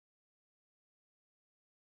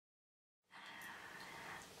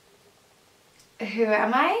Who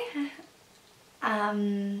am I?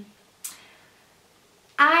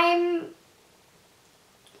 I'm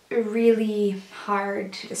really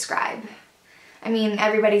hard to describe. I mean,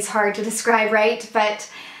 everybody's hard to describe, right?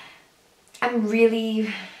 But I'm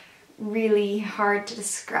really, really hard to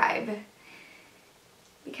describe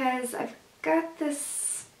because I've got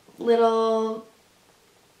this little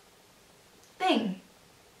thing.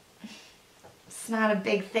 It's not a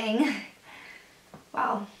big thing.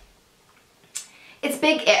 Well, it's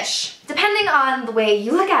big-ish, depending on the way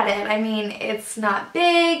you look at it. I mean, it's not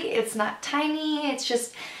big, it's not tiny, it's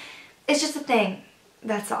just a thing,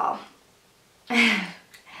 that's all.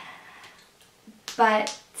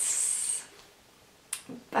 But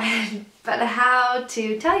how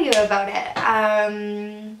to tell you about it?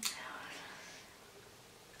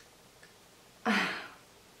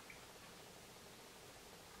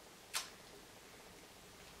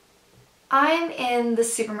 I'm in the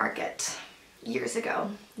supermarket years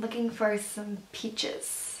ago looking for some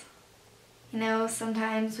peaches. You know,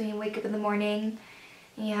 sometimes when you wake up in the morning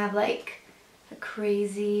and you have like a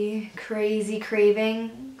crazy, crazy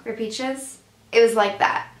craving for peaches. It was like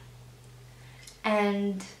that.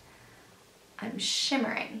 And I'm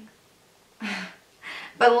shimmering.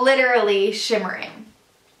 But literally shimmering.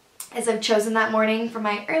 As I've chosen that morning for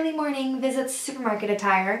my early morning visits supermarket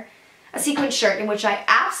attire, a sequin shirt in which I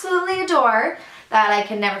absolutely adore that I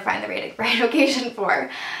can never find the right occasion for. It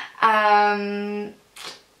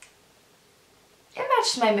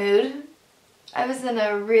matched my mood. I was in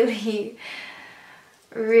a really,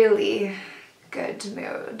 really good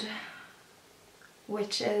mood,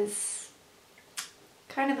 which is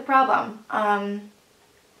kind of the problem. And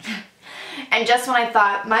just when I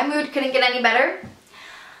thought my mood couldn't get any better,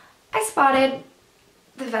 I spotted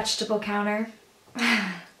the vegetable counter.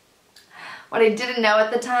 What I didn't know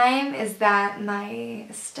at the time is that my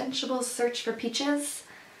ostensible search for peaches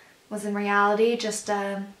was in reality just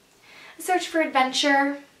a search for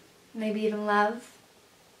adventure, maybe even love.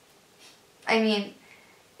 I mean,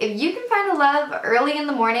 if you can find a love early in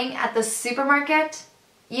the morning at the supermarket,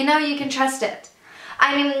 you know you can trust it.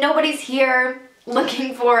 I mean, nobody's here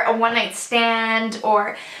looking for a one-night stand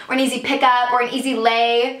or an easy pickup or an easy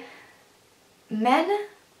lay. Men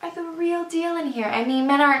are the real deal in here. I mean,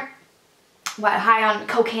 men aren't high on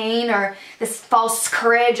cocaine or this false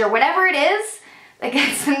courage or whatever it is that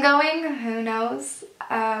gets them going. Who knows?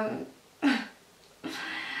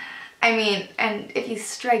 I mean, and if you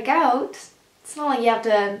strike out, it's not like you have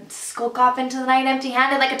to skulk off into the night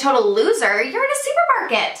empty-handed like a total loser. You're in a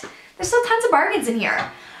supermarket. There's still tons of bargains in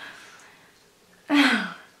here.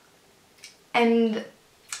 And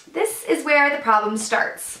this is where the problem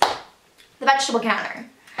starts. The vegetable counter.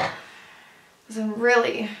 I was in a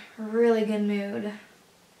really, really good mood.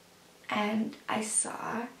 And I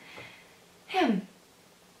saw him.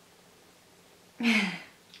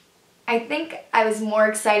 I think I was more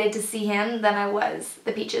excited to see him than I was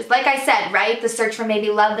the peaches. Like I said, right? The search for maybe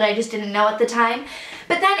love that I just didn't know at the time.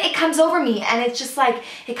 But then it comes over me and it's just like,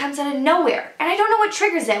 it comes out of nowhere. And I don't know what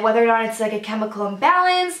triggers it, whether or not it's like a chemical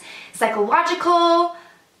imbalance, psychological,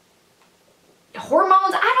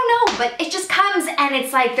 hormones, I don't know. But it just comes and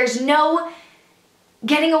it's like there's no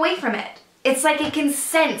getting away from it. It's like it can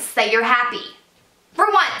sense that you're happy.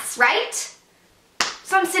 For once, right?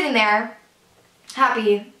 So I'm sitting there,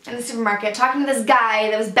 happy in the supermarket, talking to this guy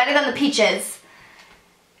that was better than the peaches.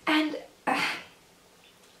 And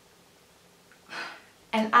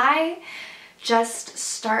I just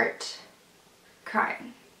start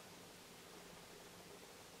crying.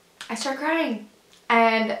 I start crying.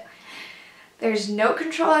 And there's no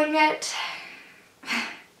controlling it.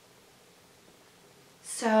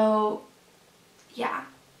 So, yeah,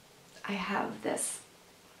 I have this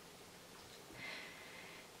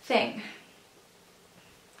thing.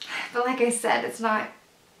 But like I said, it's not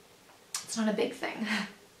a big thing.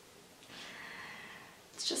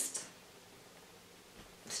 It's just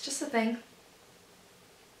a thing.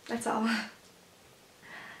 That's all.